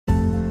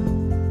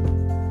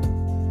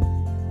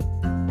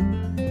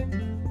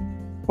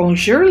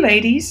Bonjour,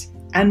 ladies,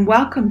 and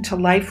welcome to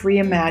Life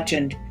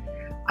Reimagined.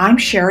 I'm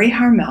Sherry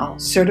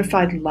Harmel,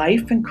 certified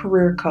life and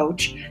career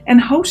coach and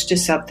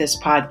hostess of this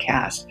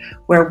podcast,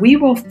 where we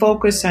will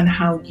focus on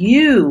how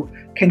you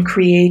can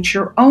create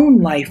your own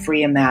life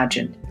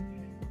reimagined.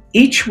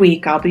 Each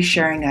week, I'll be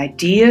sharing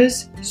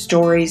ideas,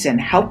 stories,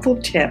 and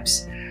helpful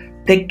tips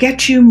that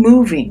get you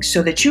moving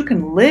so that you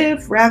can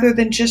live rather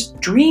than just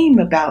dream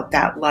about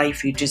that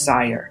life you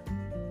desire.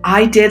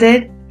 I did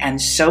it,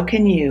 and so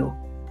can you.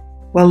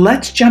 Well,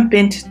 let's jump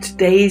into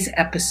today's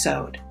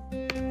episode.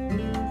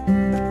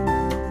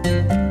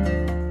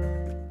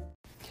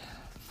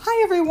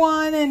 Hi,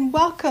 everyone, and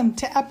welcome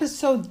to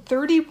episode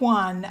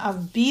 31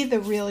 of Be the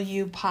Real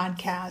You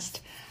podcast.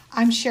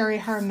 I'm Sherry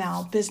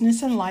Harmel,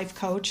 business and life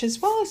coach,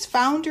 as well as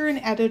founder and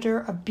editor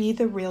of Be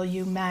the Real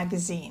You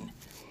magazine.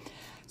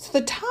 So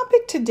the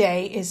topic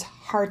today is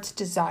heart's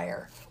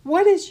desire.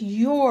 What is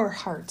your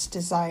heart's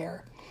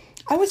desire?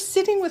 I was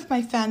sitting with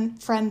my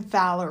friend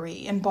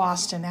Valerie in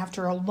Boston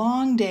after a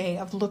long day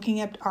of looking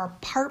at our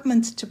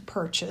apartments to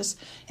purchase,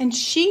 and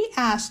she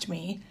asked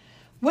me,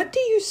 "What do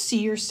you see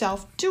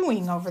yourself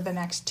doing over the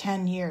next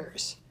 10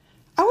 years?"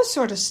 I was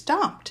sort of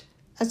stumped.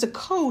 As a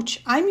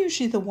coach, I'm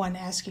usually the one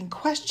asking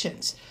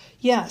questions.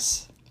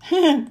 Yes,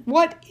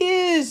 what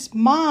is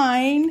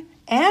mine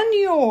and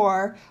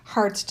your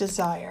heart's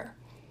desire?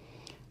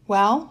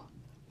 Well,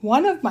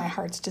 one of my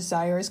heart's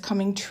desire is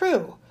coming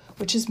true,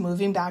 which is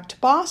moving back to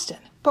Boston.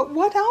 But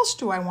what else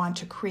do I want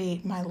to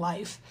create in my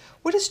life?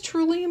 What is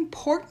truly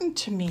important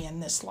to me in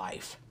this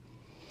life?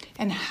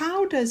 And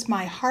how does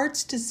my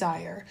heart's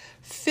desire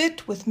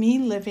fit with me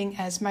living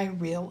as my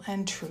real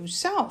and true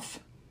self?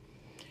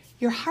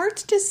 Your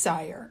heart's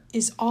desire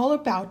is all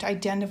about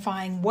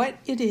identifying what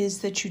it is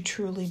that you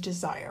truly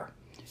desire.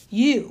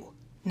 You,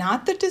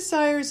 not the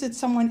desires that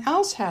someone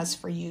else has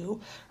for you,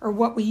 or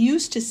what we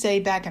used to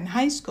say back in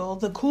high school,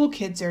 the cool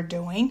kids are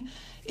doing.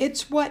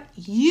 It's what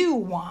you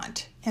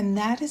want, and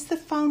that is the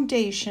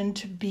foundation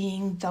to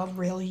being the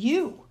real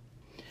you.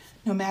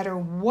 No matter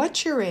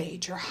what your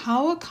age or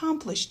how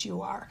accomplished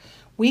you are,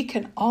 we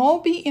can all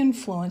be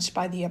influenced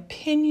by the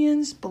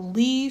opinions,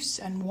 beliefs,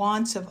 and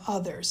wants of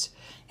others,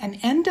 and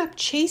end up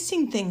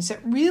chasing things that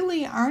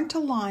really aren't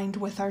aligned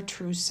with our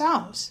true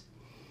selves.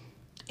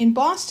 In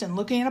Boston,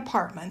 looking at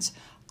apartments,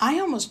 I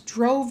almost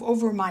drove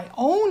over my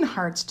own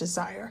heart's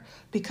desire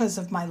because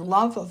of my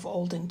love of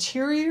old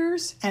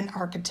interiors and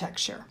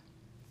architecture.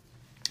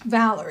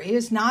 Valerie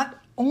is not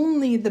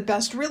only the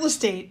best real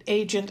estate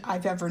agent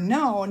I've ever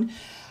known,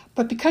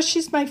 but because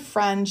she's my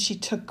friend, she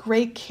took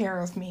great care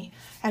of me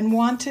and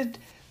wanted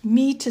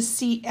me to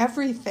see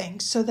everything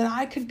so that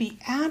I could be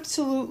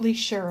absolutely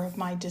sure of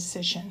my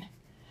decision.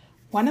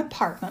 One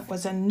apartment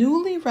was a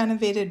newly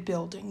renovated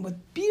building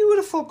with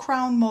beautiful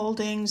crown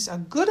moldings, a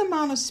good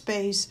amount of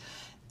space,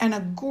 and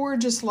a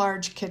gorgeous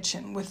large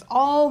kitchen with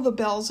all the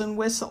bells and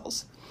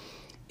whistles.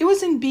 It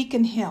was in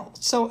Beacon Hill,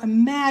 so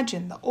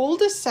imagine the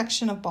oldest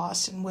section of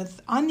Boston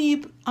with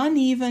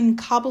uneven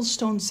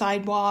cobblestone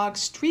sidewalks,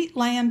 street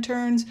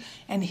lanterns,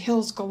 and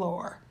hills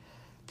galore.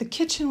 The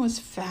kitchen was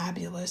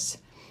fabulous,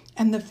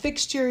 and the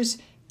fixtures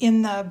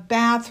in the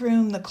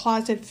bathroom, the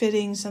closet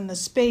fittings, and the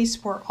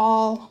space were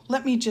all,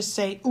 let me just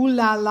say, ooh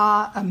la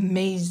la,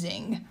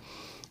 amazing.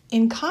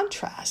 In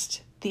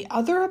contrast, the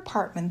other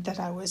apartment that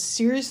I was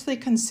seriously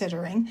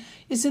considering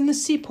is in the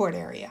Seaport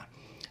area,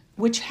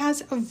 which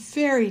has a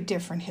very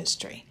different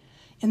history.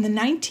 In the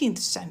 19th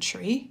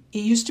century,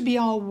 it used to be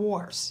all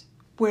wharves,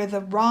 where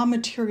the raw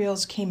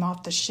materials came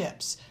off the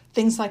ships,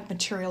 things like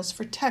materials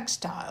for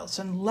textiles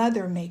and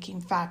leather-making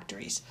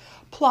factories,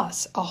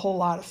 plus a whole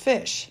lot of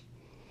fish.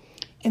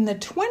 In the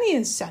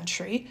 20th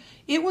century,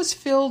 it was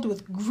filled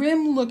with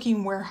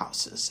grim-looking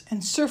warehouses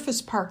and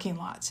surface parking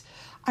lots.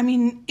 I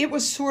mean, it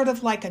was sort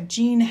of like a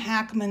Gene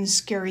Hackman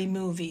scary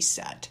movie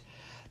set.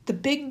 The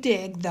Big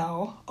Dig,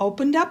 though,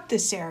 opened up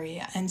this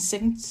area, and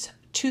since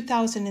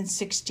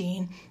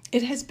 2016,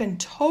 it has been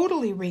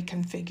totally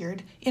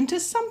reconfigured into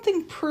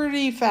something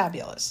pretty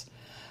fabulous.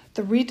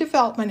 The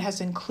redevelopment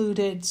has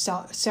included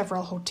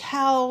several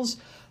hotels,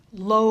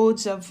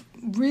 loads of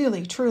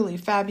really, truly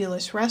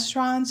fabulous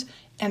restaurants,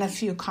 and a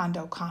few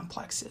condo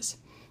complexes.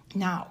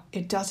 Now,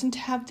 it doesn't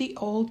have the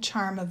old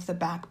charm of the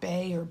Back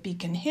Bay or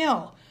Beacon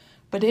Hill,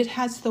 but it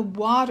has the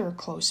water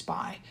close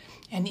by.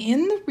 And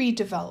in the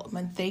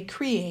redevelopment, they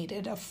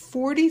created a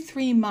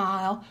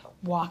 43-mile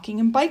walking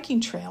and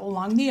biking trail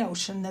along the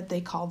ocean that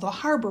they call the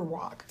Harbor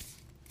Walk.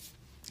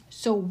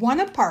 So one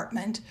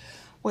apartment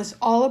was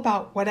all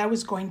about what I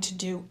was going to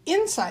do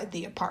inside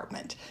the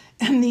apartment,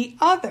 and the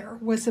other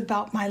was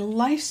about my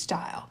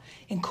lifestyle,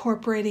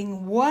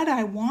 incorporating what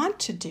I want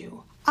to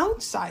do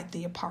outside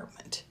the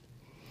apartment.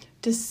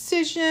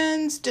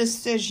 Decisions.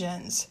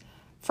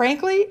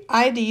 Frankly,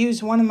 I had to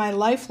use one of my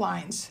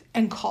lifelines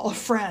and call a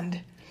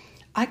friend.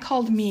 I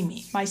called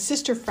Mimi, my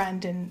sister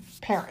friend in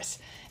Paris,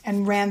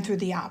 and ran through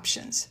the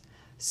options.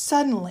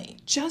 Suddenly,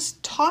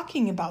 just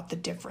talking about the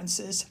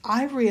differences,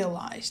 I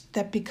realized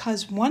that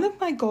because one of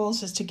my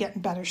goals is to get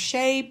in better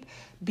shape,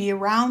 be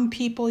around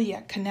people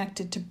yet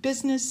connected to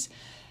business,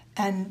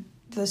 and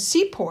the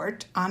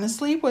seaport,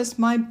 honestly, was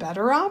my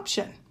better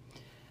option.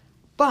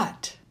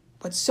 But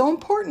what's so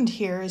important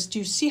here is, do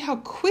you see how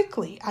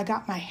quickly I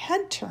got my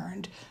head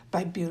turned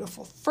by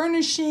beautiful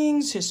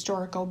furnishings,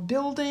 historical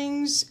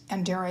buildings,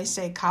 and dare I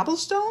say,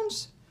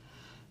 cobblestones?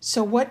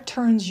 So what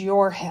turns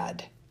your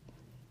head?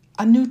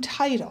 A new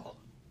title,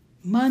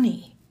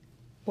 money,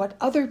 what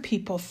other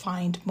people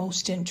find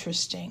most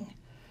interesting,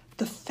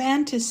 the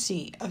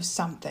fantasy of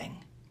something.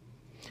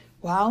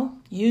 Well,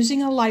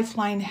 using a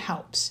lifeline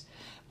helps.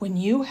 When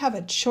you have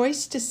a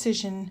choice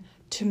decision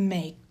to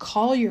make,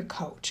 call your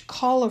coach,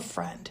 call a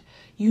friend.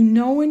 You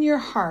know in your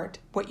heart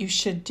what you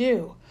should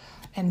do.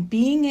 And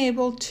being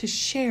able to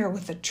share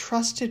with a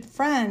trusted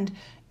friend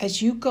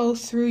as you go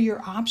through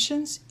your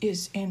options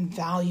is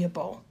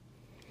invaluable.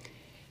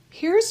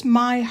 Here's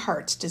my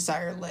heart's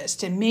desire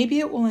list, and maybe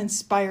it will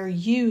inspire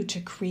you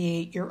to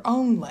create your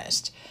own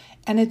list.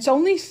 And it's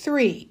only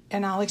 3,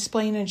 and I'll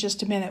explain in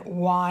just a minute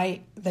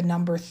why the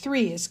number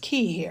 3 is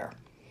key here.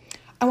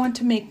 I want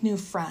to make new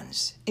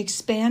friends,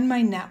 expand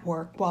my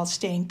network while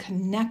staying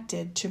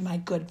connected to my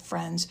good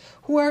friends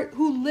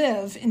who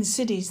live in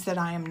cities that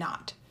I am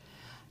not.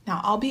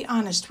 Now, I'll be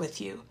honest with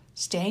you,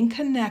 staying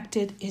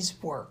connected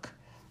is work.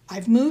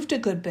 I've moved a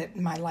good bit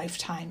in my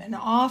lifetime, and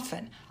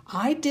often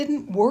I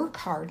didn't work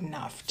hard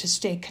enough to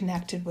stay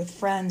connected with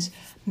friends,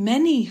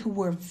 many who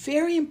were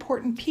very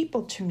important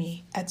people to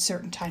me at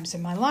certain times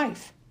in my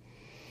life.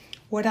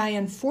 What I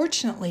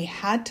unfortunately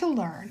had to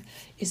learn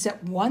is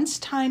that once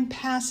time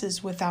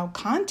passes without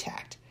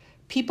contact,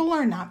 people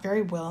are not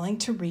very willing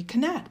to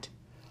reconnect.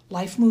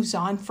 Life moves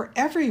on for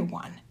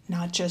everyone,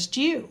 not just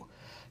you.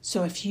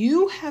 So if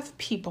you have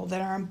people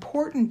that are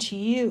important to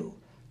you,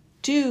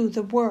 do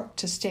the work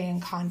to stay in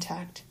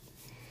contact.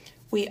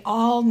 We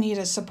all need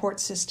a support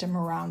system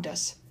around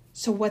us.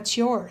 So what's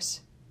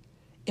yours?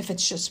 If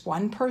it's just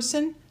one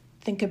person,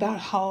 think about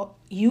how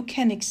you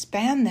can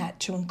expand that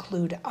to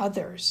include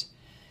others.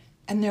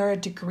 And there are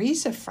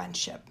degrees of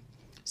friendship.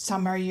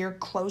 Some are your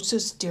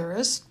closest,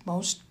 dearest,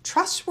 most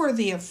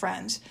trustworthy of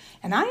friends,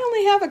 and I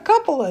only have a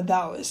couple of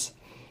those.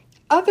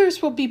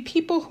 Others will be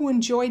people who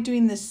enjoy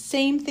doing the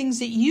same things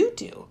that you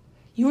do.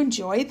 You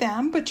enjoy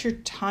them, but your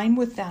time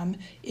with them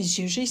is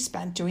usually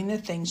spent doing the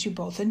things you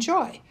both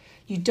enjoy.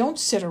 You don't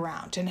sit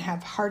around and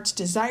have heart's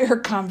desire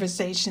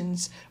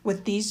conversations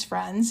with these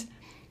friends.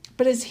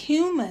 But as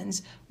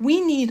humans,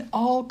 we need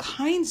all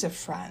kinds of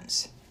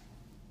friends.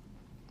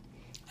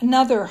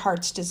 Another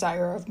heart's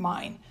desire of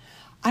mine,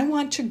 I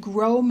want to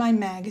grow my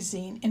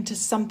magazine into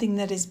something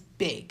that is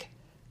big.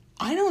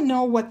 I don't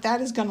know what that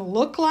is going to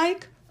look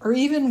like or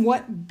even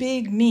what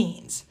big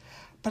means,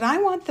 but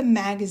I want the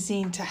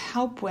magazine to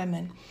help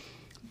women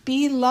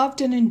be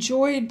loved and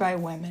enjoyed by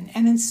women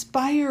and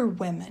inspire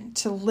women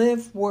to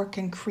live, work,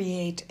 and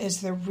create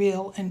as their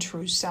real and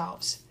true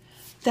selves.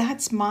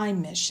 That's my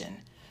mission.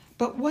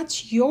 But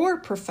what's your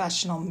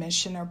professional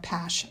mission or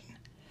passion?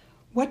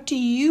 What do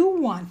you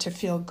want to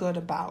feel good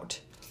about?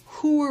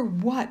 Who or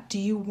what do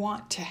you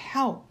want to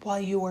help while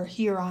you are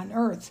here on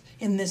earth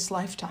in this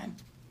lifetime?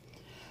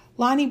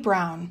 Lonnie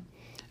Brown,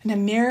 an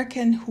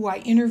American who I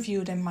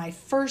interviewed in my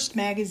first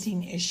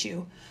magazine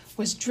issue,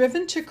 was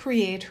driven to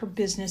create her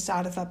business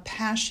out of a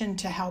passion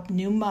to help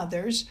new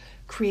mothers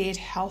create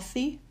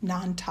healthy,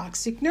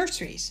 non-toxic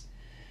nurseries.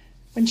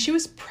 When she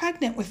was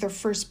pregnant with her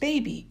first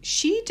baby,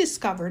 she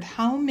discovered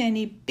how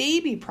many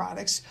baby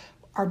products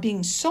are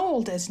being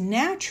sold as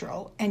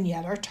natural and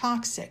yet are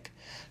toxic.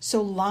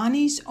 So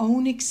Lonnie's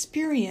own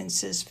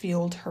experiences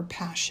fueled her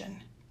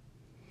passion.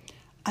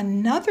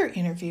 Another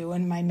interview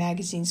in my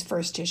magazine's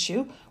first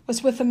issue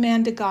was with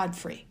Amanda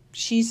Godfrey.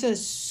 She's a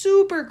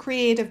super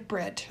creative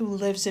Brit who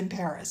lives in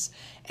Paris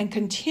and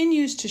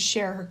continues to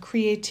share her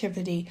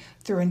creativity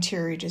through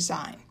interior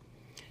design.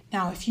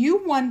 Now, if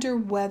you wonder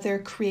whether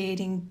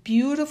creating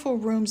beautiful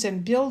rooms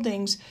and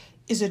buildings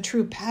is a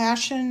true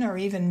passion or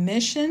even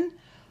mission,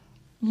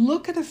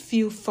 look at a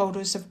few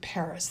photos of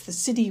Paris, the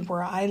city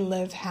where I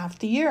live half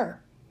the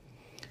year.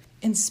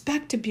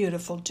 Inspect a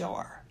beautiful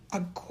door, a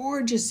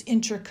gorgeous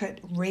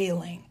intricate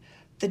railing,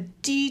 the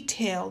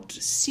detailed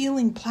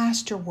ceiling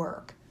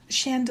plasterwork, a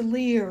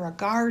chandelier, a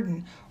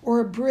garden, or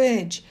a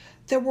bridge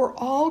that were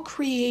all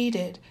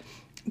created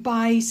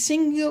by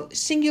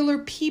singular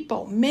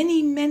people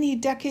many, many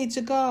decades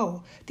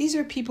ago. These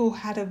are people who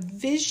had a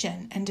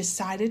vision and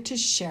decided to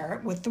share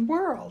it with the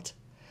world.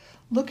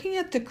 Looking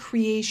at the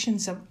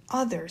creations of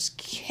others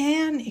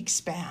can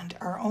expand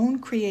our own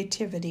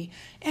creativity,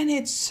 and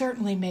it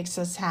certainly makes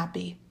us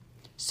happy.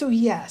 So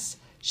yes,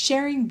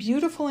 sharing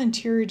beautiful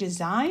interior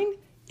design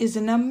is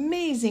an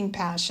amazing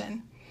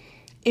passion.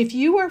 If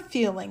you are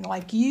feeling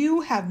like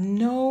you have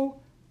no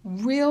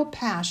real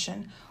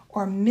passion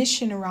or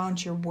mission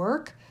around your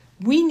work,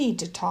 we need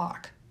to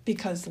talk,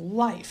 because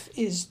life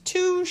is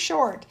too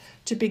short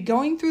to be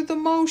going through the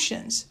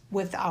motions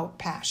without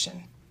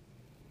passion.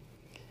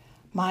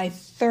 My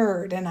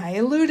third, and I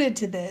alluded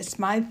to this,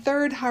 my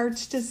third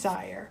heart's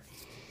desire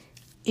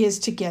is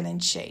to get in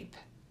shape.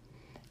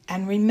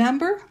 And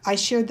remember, I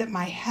shared that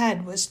my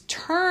head was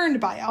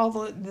turned by all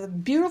the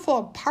beautiful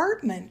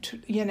apartment,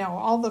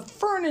 all the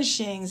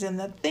furnishings and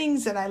the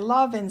things that I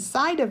love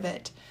inside of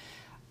it.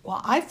 Well,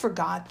 I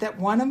forgot that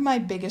one of my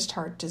biggest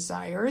heart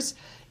desires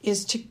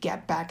is to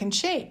get back in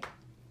shape.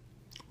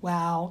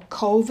 Well,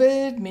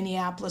 COVID,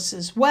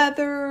 Minneapolis's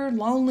weather,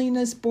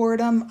 loneliness,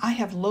 boredom, I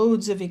have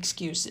loads of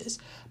excuses.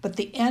 But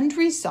the end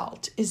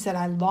result is that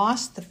I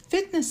lost the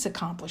fitness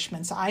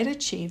accomplishments I'd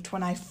achieved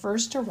when I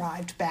first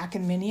arrived back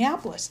in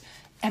Minneapolis,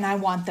 and I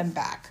want them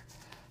back.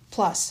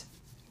 Plus,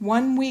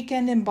 one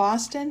weekend in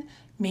Boston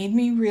made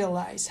me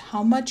realize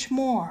how much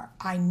more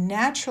I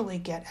naturally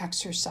get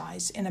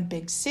exercise in a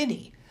big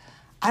city.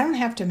 I don't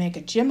have to make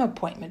a gym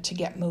appointment to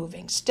get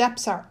moving.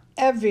 Steps are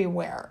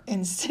everywhere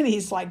in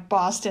cities like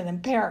Boston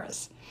and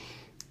Paris.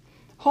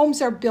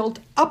 Homes are built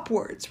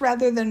upwards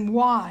rather than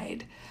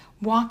wide.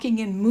 Walking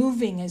and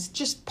moving is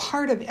just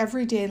part of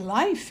everyday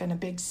life in a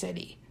big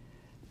city.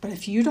 But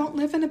if you don't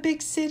live in a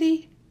big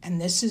city, and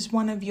this is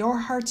one of your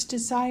heart's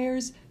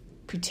desires,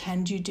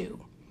 pretend you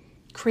do.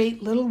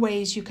 Create little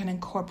ways you can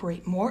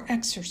incorporate more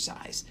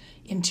exercise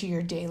into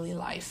your daily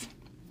life.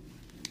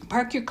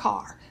 Park your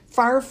car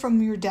far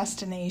from your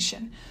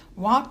destination.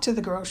 Walk to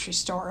the grocery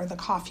store or the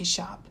coffee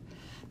shop.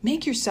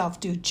 Make yourself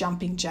do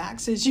jumping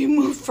jacks as you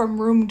move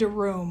from room to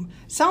room.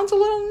 Sounds a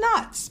little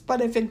nuts,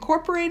 but if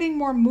incorporating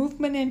more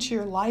movement into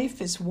your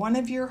life is one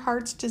of your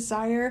heart's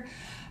desire,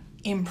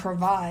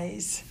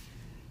 improvise.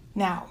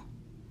 Now,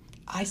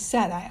 I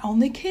said I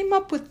only came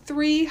up with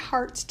 3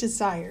 heart's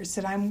desires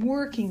that I'm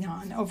working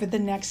on over the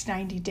next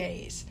 90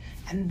 days,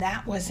 and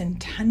that was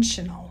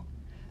intentional.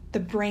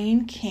 The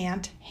brain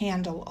can't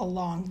handle a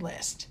long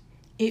list.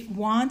 It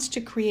wants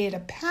to create a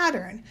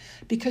pattern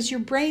because your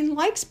brain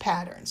likes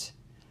patterns.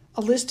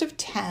 A list of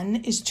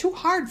 10 is too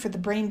hard for the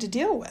brain to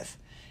deal with.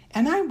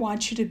 And I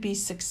want you to be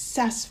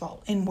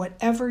successful in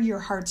whatever your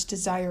heart's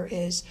desire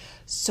is.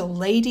 So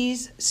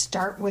ladies,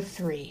 start with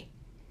 3.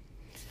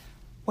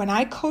 When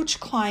I coach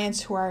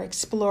clients who are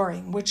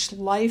exploring which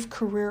life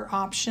career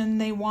option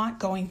they want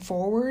going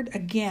forward,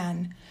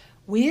 again,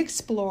 we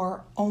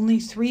explore only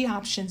 3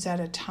 options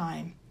at a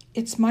time.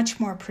 It's much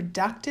more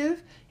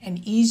productive and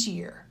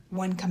easier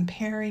when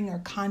comparing or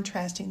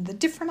contrasting the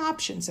different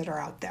options that are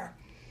out there.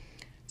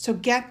 So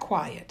get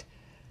quiet.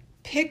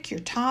 Pick your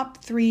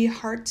top 3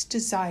 heart's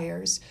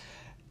desires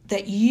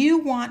that you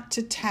want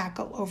to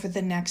tackle over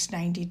the next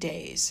 90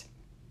 days.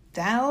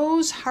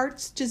 Those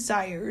heart's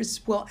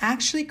desires will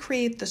actually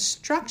create the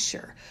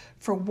structure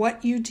for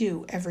what you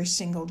do every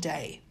single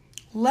day.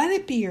 Let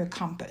it be your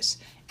compass,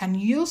 and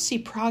you'll see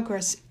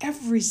progress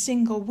every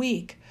single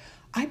week.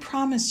 I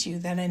promise you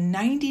that in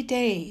 90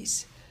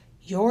 days,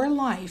 your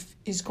life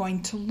is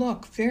going to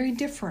look very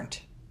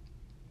different.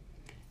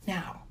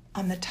 Now,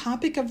 on the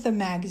topic of the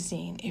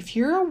magazine, if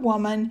you're a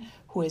woman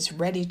who is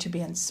ready to be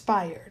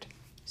inspired,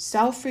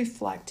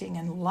 self-reflecting,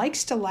 and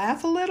likes to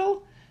laugh a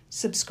little,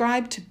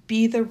 subscribe to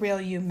Be the Real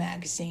You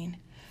magazine.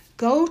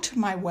 Go to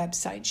my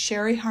website,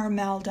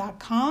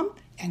 sherryharmel.com,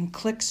 and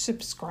click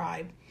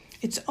subscribe.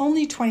 It's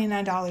only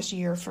 $29 a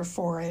year for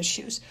 4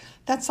 issues.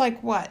 That's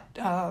like what,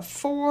 4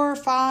 or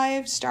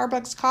 5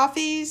 Starbucks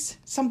coffees?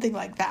 Something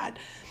like that.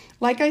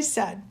 Like I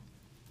said,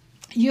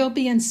 you'll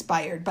be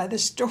inspired by the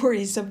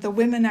stories of the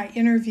women I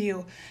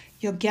interview.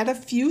 You'll get a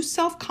few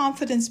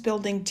self-confidence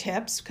building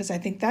tips, because I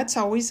think that's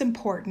always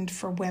important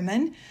for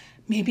women.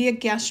 Maybe a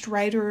guest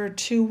writer or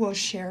 2 will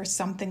share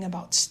something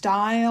about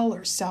style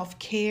or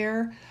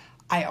self-care.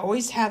 I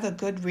always have a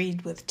good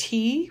read with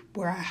tea,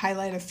 where I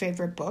highlight a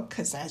favorite book,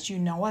 because as you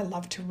know, I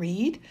love to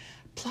read.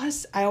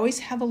 Plus, I always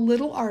have a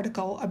little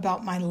article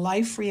about my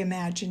life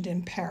reimagined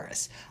in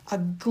Paris, a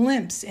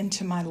glimpse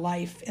into my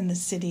life in the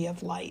City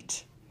of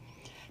Light.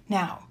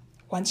 Now,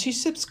 once you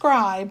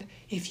subscribe,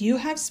 if you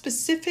have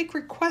specific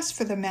requests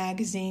for the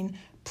magazine,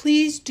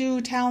 please do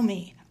tell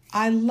me.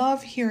 I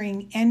love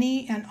hearing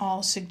any and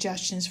all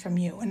suggestions from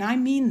you, and I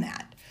mean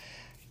that.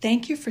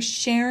 Thank you for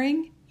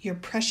sharing your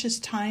precious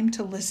time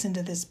to listen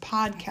to this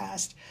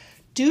podcast.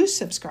 Do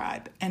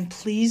subscribe, and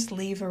please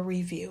leave a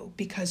review,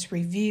 because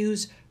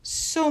reviews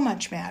so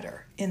much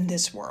matter in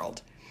this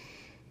world.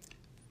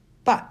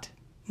 But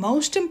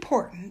most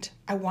important,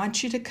 I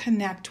want you to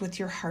connect with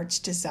your heart's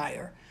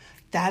desire.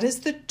 That is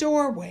the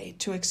doorway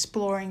to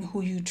exploring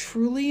who you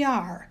truly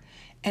are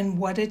and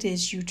what it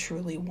is you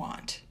truly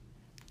want.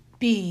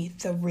 Be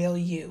the real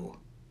you.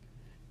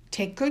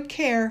 Take good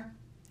care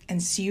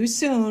and see you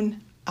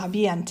soon. A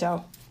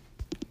biento.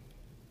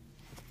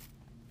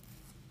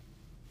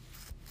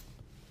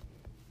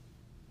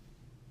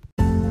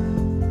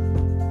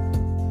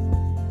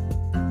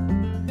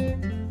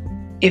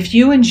 If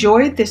you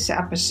enjoyed this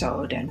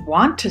episode and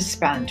want to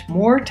spend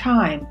more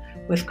time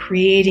with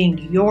creating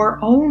your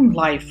own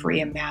life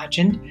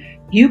reimagined,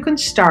 you can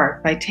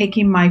start by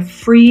taking my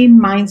free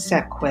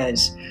mindset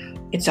quiz.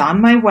 It's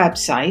on my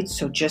website,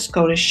 so just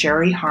go to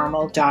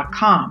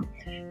sherryharmel.com.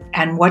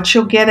 And what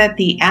you'll get at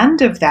the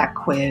end of that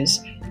quiz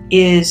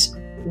is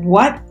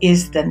what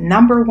is the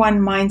number 1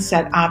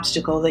 mindset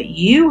obstacle that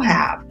you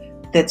have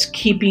that's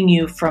keeping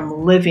you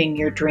from living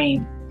your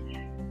dream.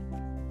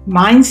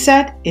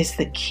 Mindset is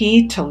the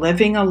key to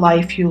living a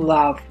life you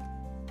love.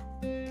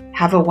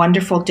 Have a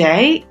wonderful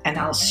day, and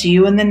I'll see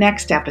you in the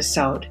next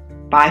episode.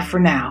 Bye for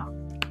now.